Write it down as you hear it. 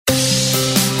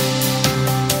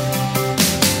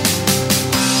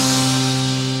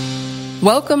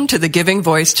Welcome to the Giving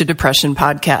Voice to Depression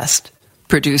podcast,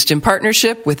 produced in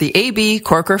partnership with the A.B.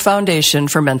 Corker Foundation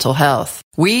for Mental Health.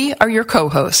 We are your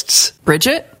co-hosts,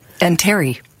 Bridget and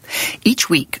Terry. Each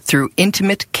week, through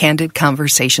intimate, candid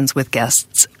conversations with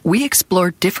guests, we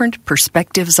explore different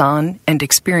perspectives on and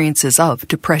experiences of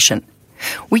depression.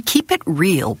 We keep it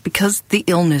real because the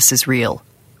illness is real.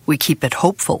 We keep it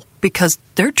hopeful because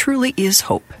there truly is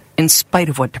hope, in spite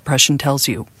of what depression tells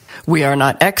you. We are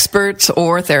not experts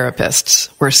or therapists.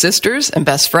 We're sisters and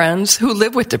best friends who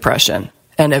live with depression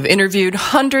and have interviewed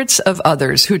hundreds of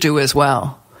others who do as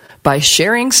well. By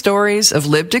sharing stories of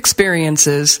lived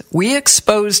experiences, we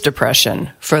expose depression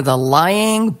for the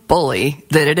lying bully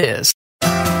that it is.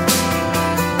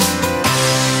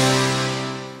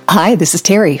 Hi, this is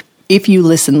Terry. If you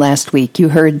listened last week, you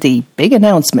heard the big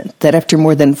announcement that after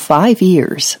more than 5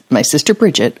 years, my sister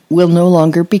Bridget will no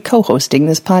longer be co-hosting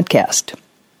this podcast.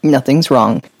 Nothing's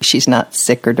wrong. She's not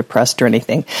sick or depressed or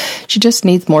anything. She just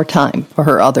needs more time for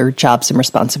her other jobs and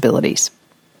responsibilities.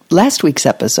 Last week's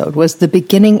episode was the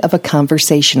beginning of a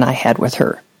conversation I had with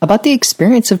her about the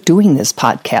experience of doing this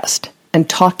podcast and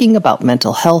talking about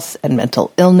mental health and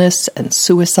mental illness and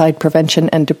suicide prevention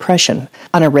and depression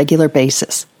on a regular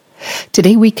basis.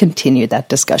 Today we continue that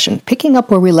discussion, picking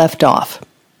up where we left off,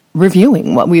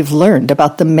 reviewing what we've learned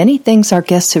about the many things our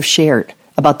guests have shared,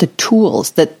 about the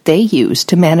tools that they use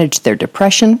to manage their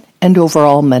depression and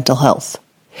overall mental health.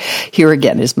 Here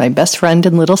again is my best friend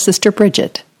and little sister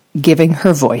Bridget, giving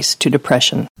her voice to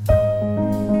depression.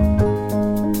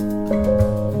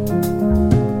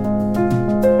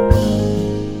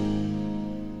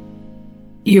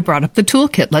 You brought up the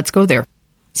toolkit. Let's go there.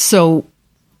 So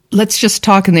let's just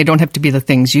talk, and they don't have to be the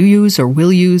things you use or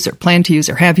will use or plan to use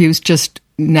or have used, just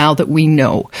now that we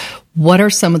know. What are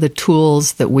some of the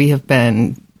tools that we have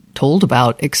been told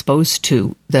about, exposed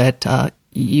to, that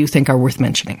you think are worth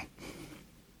mentioning?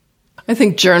 I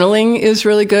think journaling is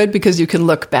really good because you can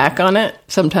look back on it.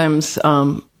 Sometimes,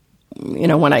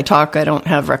 when I talk, I don't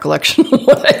have recollection of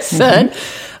what I said.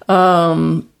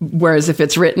 Whereas if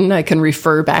it's written, I can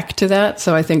refer back to that.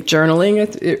 So I think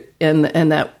journaling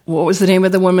and that, what was the name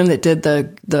of the woman that did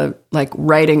the like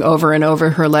writing over and over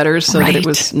her letters so that it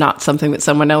was not something that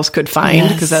someone else could find?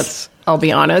 Because that's, I'll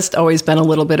be honest, always been a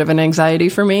little bit of an anxiety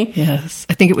for me. Yes.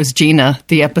 I think it was Gina.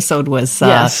 The episode was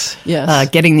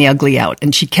getting the ugly out.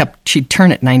 And she'd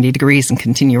turn it 90 degrees and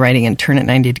continue writing and turn it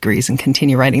 90 degrees and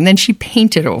continue writing. Then she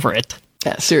painted over it.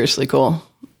 Yeah, seriously cool.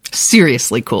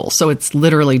 Seriously cool. So it's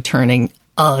literally turning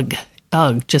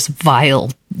just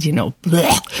vile,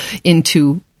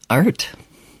 into art.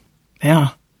 Yeah.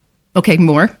 Okay,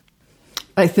 more?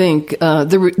 I think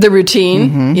the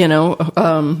routine,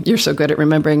 you're so good at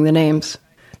remembering the names.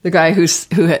 The guy who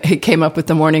came up with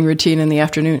the morning routine in the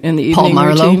afternoon, in the evening Paul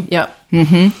Marlowe. routine. Yeah.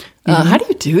 Mm-hmm. How do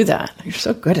you do that? You're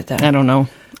so good at that. I don't know.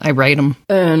 I write them.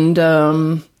 And,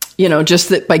 just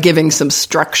that by giving some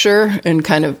structure and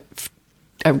kind of,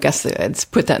 I guess I'd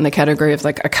put that in the category of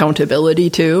like accountability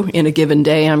too. In a given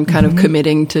day, I'm kind of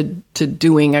committing to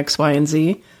doing X, Y, and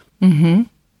Z. Mm-hmm.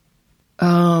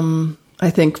 I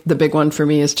think the big one for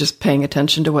me is just paying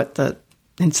attention to what the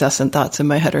incessant thoughts in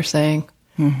my head are saying.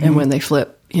 Mm-hmm. And when they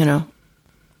flip,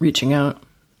 reaching out.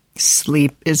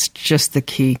 Sleep is just the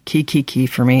key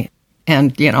for me.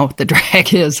 And, the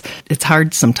drag is it's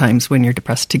hard sometimes when you're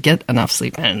depressed to get enough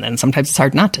sleep. And then sometimes it's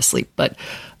hard not to sleep. But,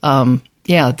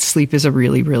 sleep is a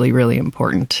really, really, really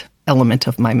important element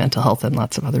of my mental health and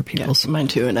lots of other people's. Yeah, mine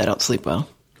too, and I don't sleep well.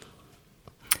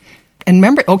 And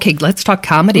remember, okay, let's talk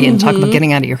comedy and talk about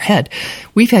getting out of your head.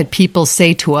 We've had people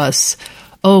say to us,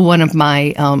 one of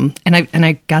my, and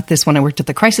I got this when I worked at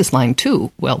the crisis line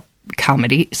too. Well,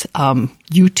 comedies,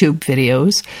 YouTube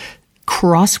videos,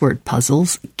 crossword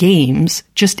puzzles, games,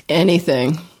 just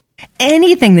anything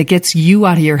that gets you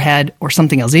out of your head or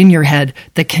something else in your head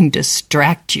that can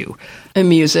distract you. And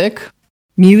music.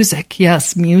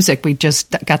 Yes, music. We just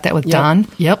got that with Don.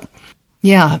 Yep.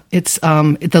 Yeah, it's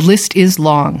the list is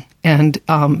long, and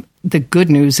the good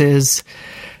news is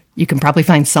you can probably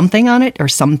find something on it or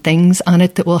some things on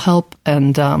it that will help,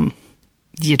 and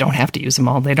you don't have to use them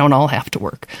all. They don't all have to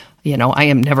work. I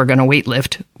am never going to weight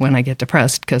lift when I get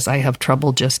depressed because I have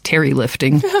trouble just Terry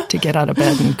lifting to get out of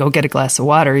bed and go get a glass of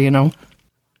water, And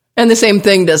the same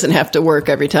thing doesn't have to work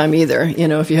every time either.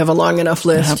 If you have a long enough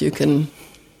list, you can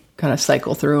kind of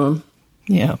cycle through them.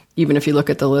 Yeah. Even if you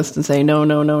look at the list and say, no.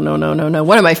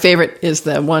 One of my favorite is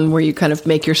the one where you kind of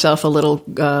make yourself a little,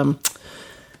 I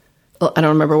don't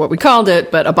remember what we called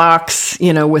it, but a box,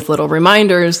 with little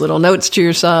reminders, little notes to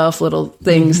yourself, little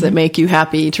things that make you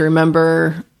happy to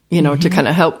remember to kind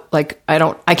of help. Like,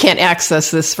 I can't access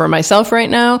this for myself right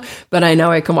now, but I know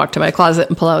I can walk to my closet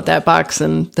and pull out that box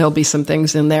and there'll be some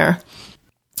things in there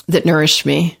that nourish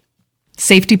me.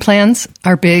 Safety plans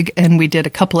are big, and we did a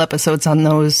couple episodes on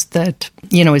those that,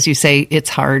 as you say, it's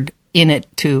hard in it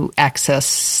to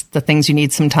access the things you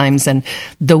need sometimes, and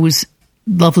those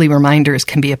lovely reminders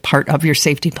can be a part of your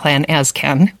safety plan, as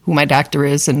can who my doctor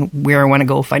is and where I want to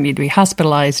go if I need to be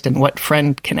hospitalized and what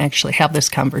friend can actually have this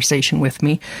conversation with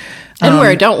me. And where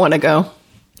I don't want to go.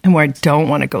 And where I don't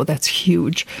want to go. That's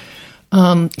huge.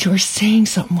 You were saying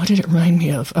something. What did it remind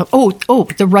me of?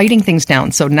 The writing things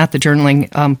down. So not the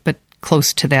journaling, but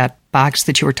close to that box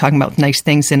that you were talking about with nice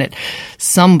things in it.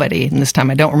 Somebody, and this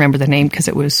time I don't remember the name because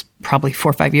it was probably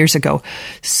 4 or 5 years ago,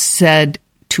 said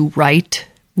to write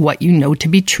what you know to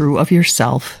be true of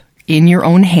yourself in your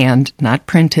own hand, not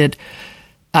printed.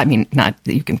 I mean, not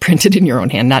that you can print it in your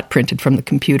own hand, not printed from the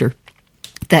computer.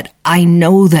 That I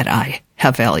know that I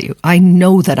have value. I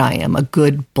know that I am a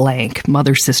good blank,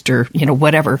 mother, sister,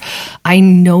 whatever. I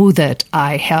know that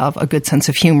I have a good sense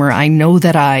of humor. I know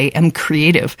that I am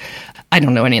creative. I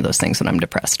don't know any of those things when I'm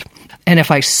depressed. And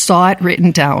if I saw it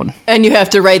written down. And you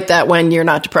have to write that when you're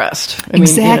not depressed.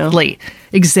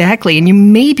 Exactly. And you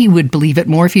maybe would believe it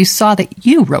more if you saw that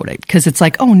you wrote it, because it's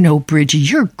like, oh no, Bridget,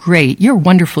 you're great. You're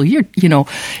wonderful.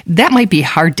 That might be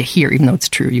hard to hear, even though it's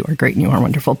true. You are great and you are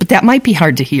wonderful. But that might be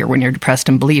hard to hear when you're depressed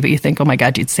and believe it. You think, oh my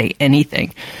God, you'd say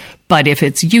anything. But if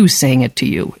it's you saying it to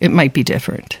you, it might be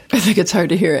different. I think it's hard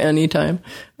to hear anytime.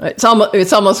 It's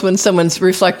almost when someone's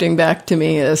reflecting back to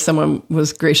me, as someone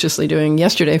was graciously doing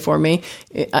yesterday for me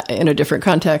in a different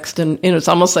context. And it's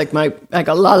almost like I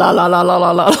go la, la, la, la, la,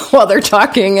 la, la while they're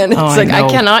talking. And it's I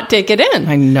cannot take it in.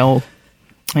 I know.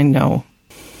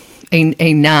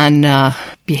 A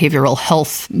non-behavioral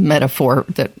health metaphor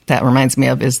that reminds me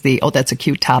of is that's a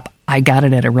cute top. I got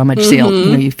it at a rummage sale.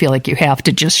 You feel like you have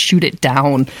to just shoot it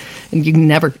down, and you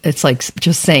never. It's like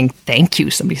just saying thank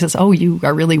you. Somebody says, "Oh, you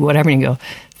are really whatever," and you go,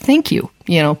 "Thank you."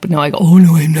 But no, I go, "Oh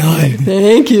no, I'm not."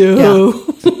 Thank you. Yeah.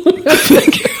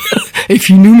 Thank you. If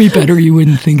you knew me better, you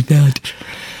wouldn't think that.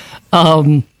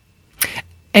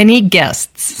 Any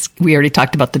guests? We already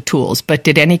talked about the tools, but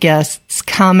did any guests,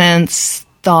 comments,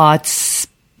 thoughts,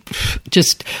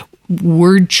 just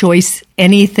word choice,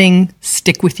 anything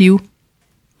stick with you?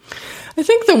 I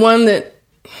think the one that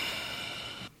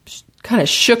kind of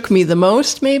shook me the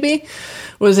most, maybe,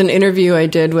 was an interview I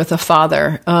did with a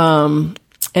father.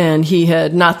 And he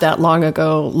had not that long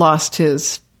ago lost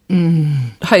his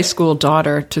high school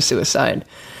daughter to suicide.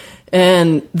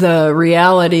 And the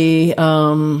reality,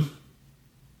 the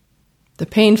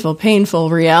painful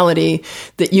reality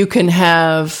that you can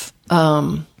have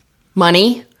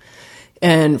money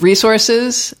and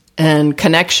resources and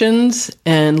connections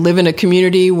and live in a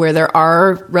community where there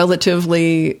are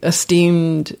relatively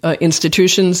esteemed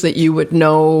institutions that you would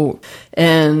know,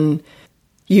 and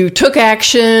you took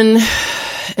action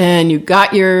and you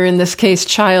got your, in this case,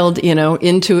 child,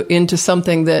 into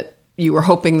something that you were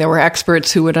hoping there were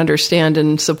experts who would understand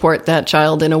and support that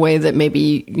child in a way that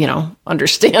maybe,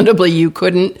 understandably you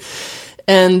couldn't,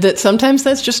 and that sometimes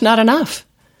that's just not enough.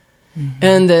 Mm-hmm.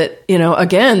 And that,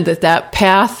 again, that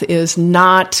path is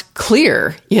not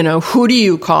clear. Who do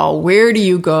you call? Where do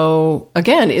you go?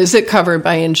 Again, is it covered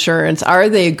by insurance? Are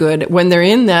they good? When they're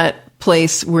in that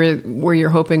place where you're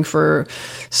hoping for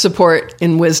support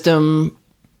and wisdom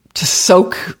to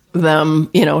soak them,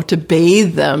 to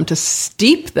bathe them, to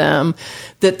steep them,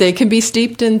 that they can be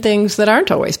steeped in things that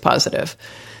aren't always positive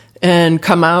and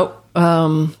come out,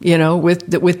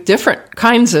 with different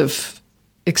kinds of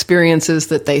experiences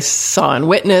that they saw and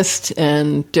witnessed,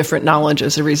 and different knowledge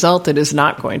as a result that is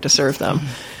not going to serve them.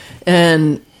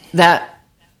 And that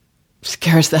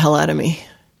scares the hell out of me.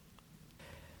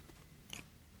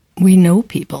 We know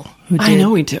people who did. I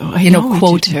know we do.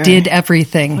 Quote, did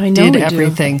everything. Did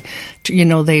everything.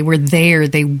 They were there.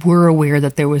 They were aware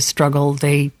that there was struggle.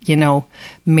 They,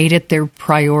 made it their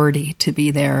priority to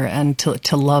be there and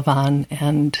to love on,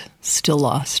 and still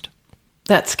lost.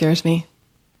 That scares me.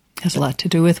 Has a lot to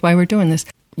do with why we're doing this.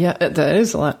 Yeah, that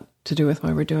is a lot to do with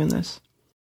why we're doing this.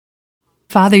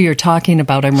 Father, you're talking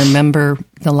about, I remember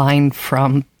the line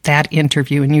from that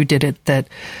interview, and you did it, that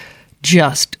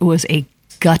just was a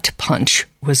gut punch,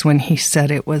 was when he said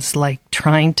it was like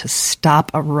trying to stop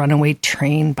a runaway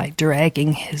train by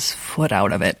dragging his foot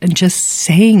out of it. And just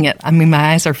saying it, I mean,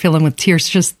 my eyes are filling with tears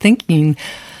just thinking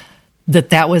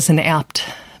that was an apt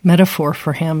metaphor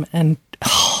for him. And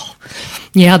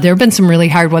yeah, there have been some really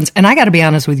hard ones. And I got to be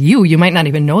honest with you, you might not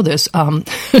even know this.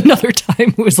 Another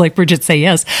time it was like, Bridget, say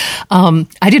yes. I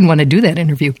didn't want to do that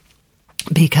interview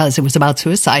because it was about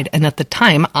suicide. And at the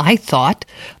time I thought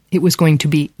it was going to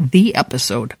be the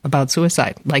episode about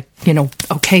suicide. Like,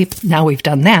 okay, now we've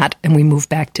done that and we move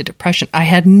back to depression. I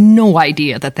had no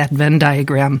idea that Venn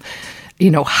diagram,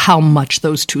 how much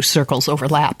those two circles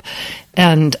overlap.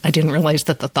 And I didn't realize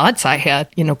that the thoughts I had,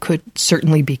 could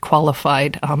certainly be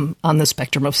qualified on the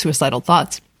spectrum of suicidal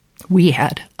thoughts we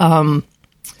had.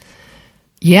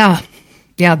 Yeah,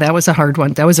 that was a hard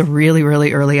one. That was a really,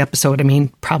 really early episode. I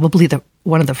mean, probably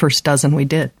one of the first dozen we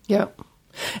did. Yeah.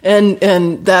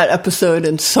 And that episode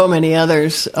and so many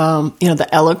others, the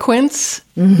eloquence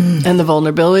and the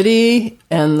vulnerability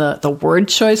and the word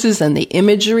choices and the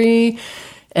imagery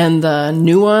and the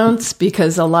nuance,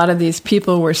 because a lot of these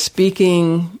people were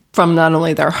speaking from not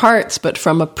only their hearts, but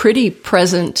from a pretty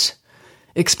present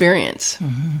experience.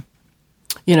 Mm-hmm.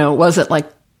 It wasn't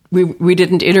like we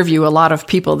didn't interview a lot of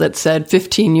people that said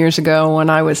 15 years ago when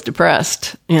I was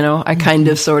depressed, I kind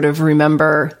of sort of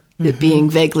remember it being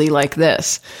vaguely like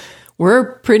this.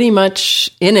 We're pretty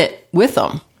much in it with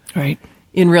them. Right.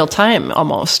 In real time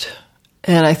almost.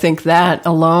 And I think that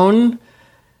alone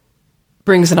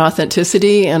brings an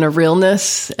authenticity and a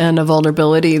realness and a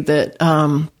vulnerability that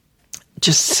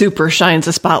just super shines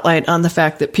a spotlight on the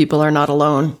fact that people are not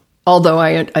alone. Although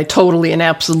I totally and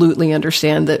absolutely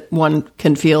understand that one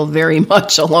can feel very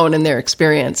much alone in their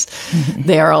experience. Mm-hmm.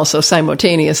 They are also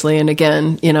simultaneously, and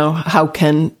again, how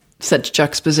can such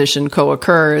juxtaposition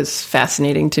co-occur is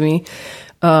fascinating to me.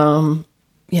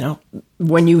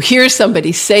 When you hear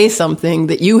somebody say something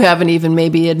that you haven't even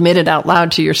maybe admitted out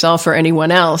loud to yourself or anyone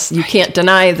else, you can't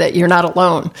deny that you're not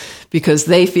alone because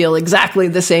they feel exactly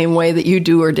the same way that you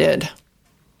do or did.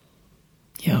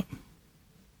 Yeah.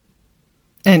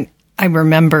 And I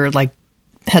remember,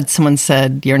 had someone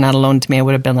said, "You're not alone" to me, I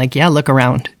would have been like, yeah, look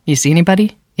around. You see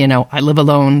anybody? I live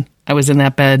alone. I was in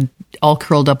that bed, all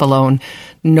curled up alone.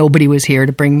 Nobody was here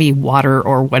to bring me water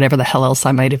or whatever the hell else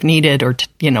I might have needed or,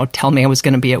 tell me I was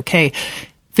going to be okay.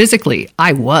 Physically,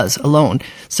 I was alone.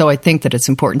 So I think that it's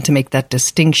important to make that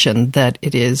distinction that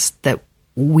it is that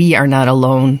we are not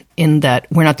alone in that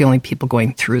we're not the only people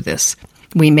going through this.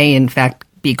 We may, in fact,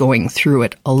 be going through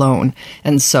it alone.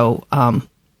 And so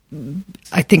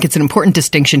I think it's an important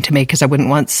distinction to make because I wouldn't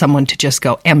want someone to just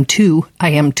go, I am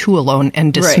too alone,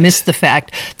 and dismiss the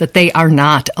fact that they are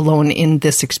not alone in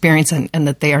this experience and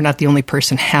that they are not the only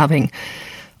person having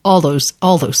all those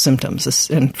symptoms.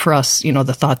 And for us,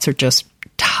 the thoughts are just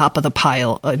top of the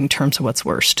pile in terms of what's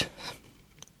worst.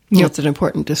 That's an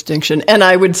important distinction. And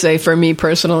I would say for me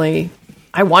personally,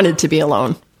 I wanted to be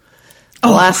alone.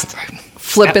 The last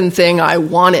flippin' thing I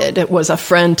wanted was a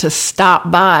friend to stop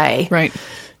by. Right.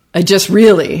 I just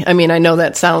really, I know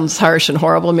that sounds harsh and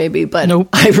horrible maybe, but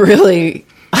nope. On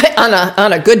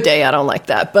a good day, I don't like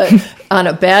that. But on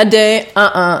a bad day,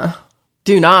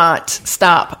 do not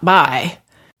stop by.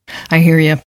 I hear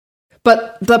you.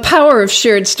 But the power of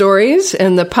shared stories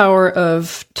and the power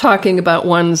of talking about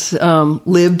one's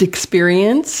lived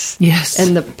experience. Yes.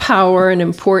 And the power and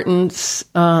importance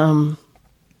of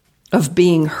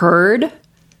being heard.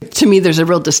 To me, there's a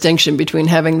real distinction between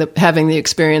having the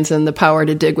experience and the power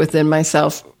to dig within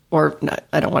myself, or not,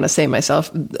 I don't want to say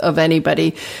myself, of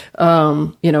anybody.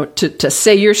 To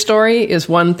say your story is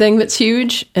one thing that's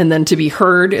huge, and then to be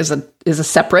heard is a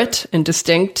separate and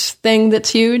distinct thing that's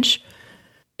huge.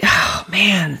 Oh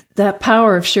man, that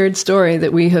power of shared story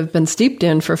that we have been steeped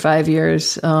in for 5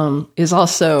 years is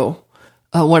also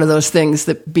one of those things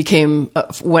that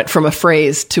went from a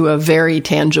phrase to a very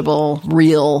tangible,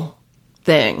 real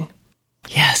thing.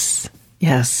 Yes.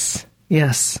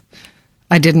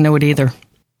 I didn't know it either.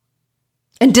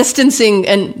 And distancing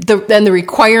and the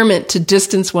requirement to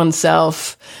distance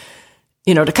oneself,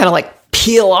 to kind of like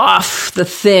peel off the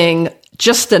thing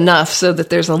just enough so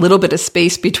that there's a little bit of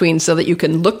space between so that you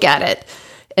can look at it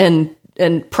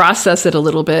and process it a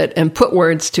little bit and put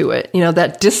words to it.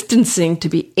 That distancing to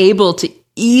be able to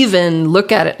even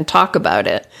look at it and talk about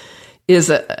it is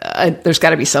there's got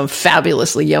to be some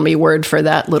fabulously yummy word for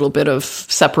that little bit of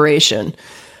separation.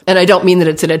 And I don't mean that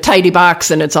it's in a tidy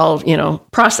box and it's all,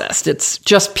 processed. It's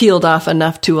just peeled off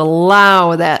enough to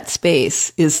allow that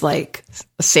space is like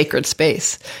a sacred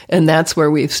space. And that's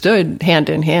where we've stood hand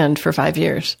in hand for 5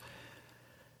 years.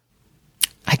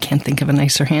 I can't think of a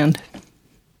nicer hand.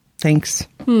 Thanks.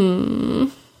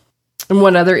 And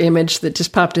one other image that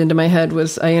just popped into my head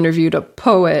was I interviewed a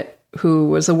poet who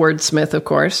was a wordsmith, of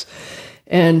course.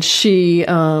 And she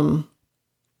also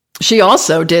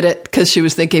did it because she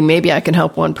was thinking, maybe I can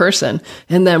help one person.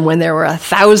 And then when there were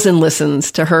 1,000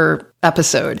 listens to her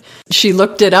episode, she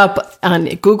looked it up on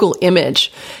Google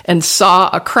Image and saw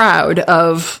a crowd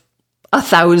of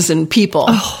 1,000 people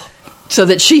so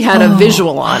that she had a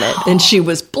visual on it, and she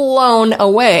was blown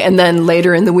away. And then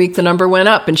later in the week, the number went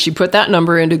up, and she put that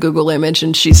number into Google Image,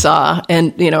 and she saw,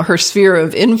 and her sphere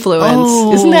of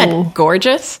influence. Isn't that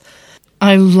gorgeous?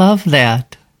 I love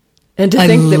that. And to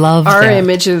think that our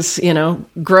image is,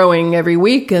 growing every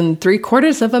week, and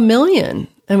 750,000.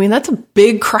 I mean, that's a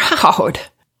big crowd.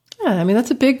 Yeah, I mean,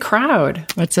 that's a big crowd.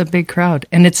 It's a big crowd.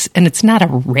 And it's not a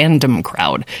random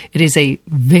crowd. It is a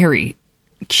very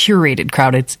curated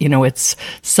crowd. It's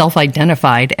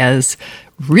self-identified as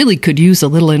really could use a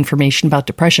little information about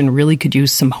depression, really could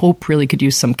use some hope, really could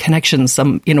use some connection,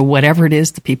 some, whatever it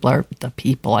is the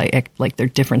people I act like they're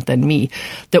different than me,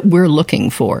 that we're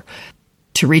looking for.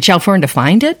 To reach out for and to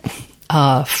find it,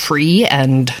 free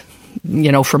and,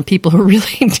 from people who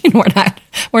really,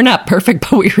 we're not perfect,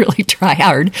 but we really try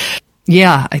hard.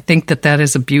 Yeah, I think that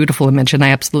is a beautiful image, and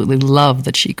I absolutely love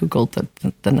that she Googled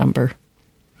the number.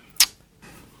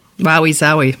 Wowie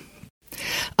zowie.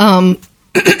 I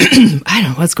don't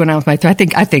know what's going on with my throat.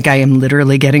 I think I am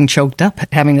literally getting choked up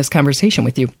having this conversation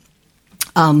with you.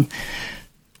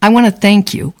 I want to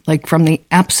thank you, from the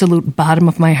absolute bottom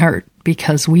of my heart,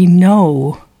 because we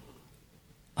know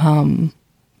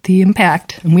the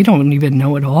impact, and we don't even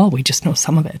know it all. We just know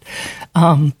some of it,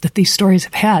 that these stories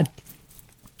have had.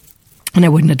 And I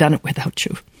wouldn't have done it without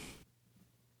you.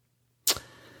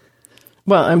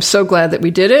 Well, I'm so glad that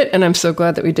we did it, and I'm so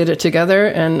glad that we did it together.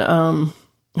 And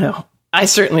I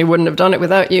certainly wouldn't have done it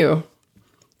without you.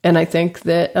 And I think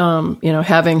that,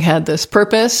 having had this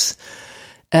purpose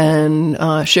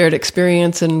and shared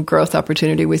experience and growth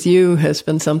opportunity with you has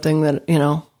been something that,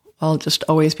 I'll just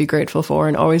always be grateful for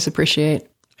and always appreciate.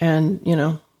 And,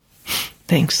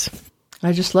 thanks.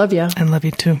 I just love you. I love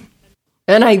you too.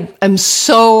 And I'm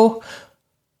so,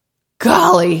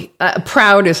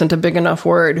 proud isn't a big enough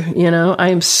word,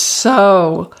 I'm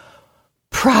so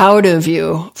proud of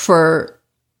you for,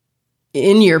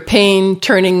 in your pain,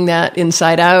 turning that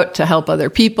inside out to help other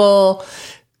people,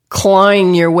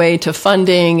 clawing your way to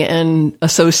funding and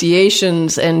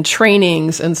associations and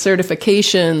trainings and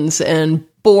certifications and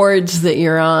boards that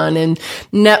you're on and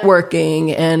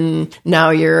networking. And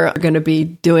now you're going to be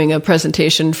doing a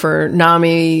presentation for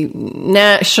NAMI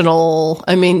National.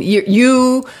 I mean,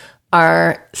 you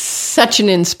are such an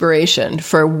inspiration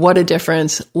for what a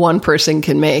difference one person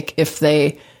can make if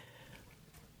they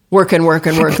work and work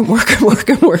and work and work and work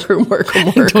and work and work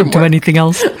and work. Don't do anything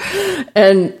else.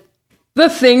 And the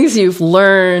things you've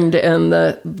learned and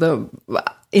the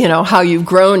how you've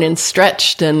grown and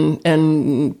stretched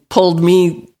and pulled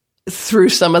me through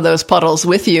some of those puddles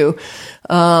with you.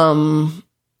 Wow,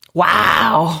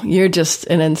 you're just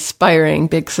an inspiring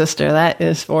big sister. That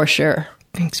is for sure.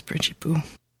 Thanks, Bridget Boo.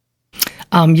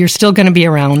 You're still going to be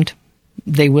around.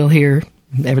 They will hear,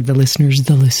 the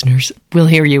listeners will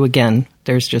hear you again.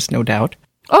 There's just no doubt.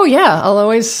 Oh yeah, I'll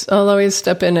always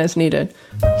step in as needed.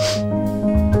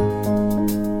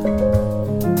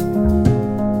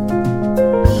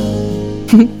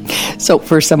 So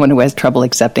for someone who has trouble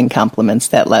accepting compliments,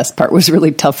 that last part was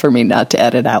really tough for me not to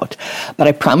edit out. But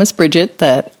I promised Bridget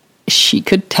that she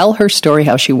could tell her story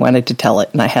how she wanted to tell it,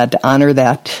 and I had to honor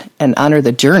that and honor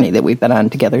the journey that we've been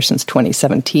on together since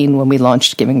 2017 when we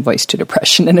launched Giving Voice to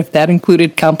Depression. And if that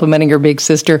included complimenting her big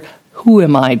sister, who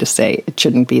am I to say it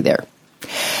shouldn't be there?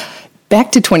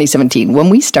 Back to 2017,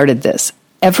 when we started this,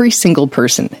 every single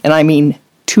person, and I mean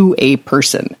to a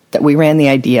person that we ran the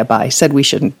idea by, said we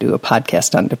shouldn't do a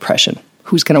podcast on depression.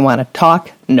 Who's going to want to talk?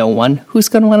 No one. Who's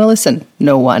going to want to listen?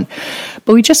 No one.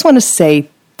 But we just want to say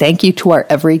thank you to our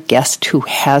every guest who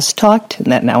has talked,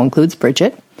 and that now includes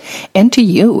Bridget, and to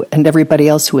you and everybody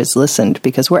else who has listened,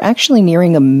 because we're actually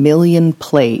nearing 1 million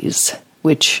plays,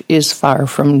 which is far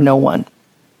from no one.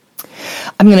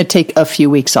 I'm going to take a few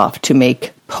weeks off to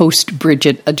make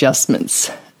post-Bridget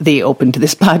adjustments. The open to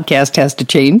this podcast has to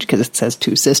change because it says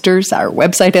two sisters. Our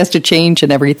website has to change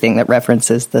and everything that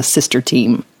references the sister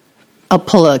team. I'll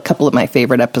pull a couple of my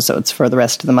favorite episodes for the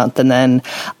rest of the month, and then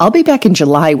I'll be back in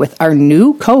July with our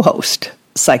new co-host,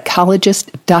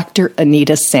 psychologist Dr.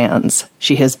 Anita Sands.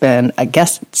 She has been a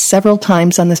guest several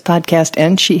times on this podcast,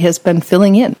 and she has been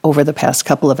filling in over the past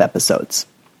couple of episodes.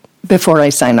 Before I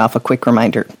sign off, a quick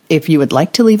reminder. If you would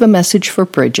like to leave a message for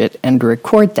Bridget and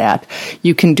record that,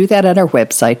 you can do that at our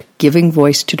website,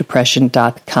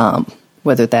 givingvoicetodepression.com.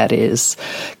 Whether that is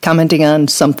commenting on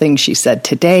something she said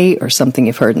today or something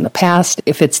you've heard in the past,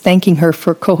 if it's thanking her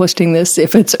for co-hosting this,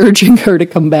 if it's urging her to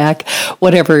come back,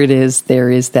 whatever it is,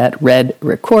 there is that red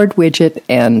record widget,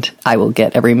 and I will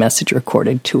get every message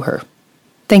recorded to her.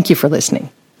 Thank you for listening.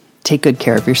 Take good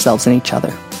care of yourselves and each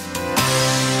other.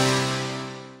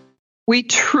 We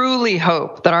truly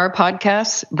hope that our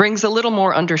podcast brings a little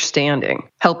more understanding,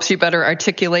 helps you better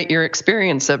articulate your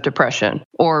experience of depression,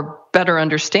 or better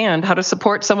understand how to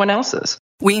support someone else's.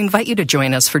 We invite you to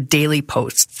join us for daily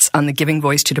posts on the Giving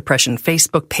Voice to Depression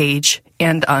Facebook page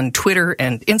and on Twitter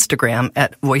and Instagram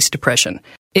at Voice Depression.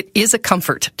 It is a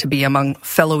comfort to be among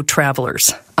fellow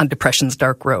travelers on depression's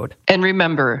dark road. And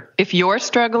remember, if you're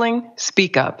struggling,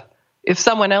 speak up. If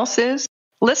someone else is,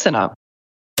 listen up.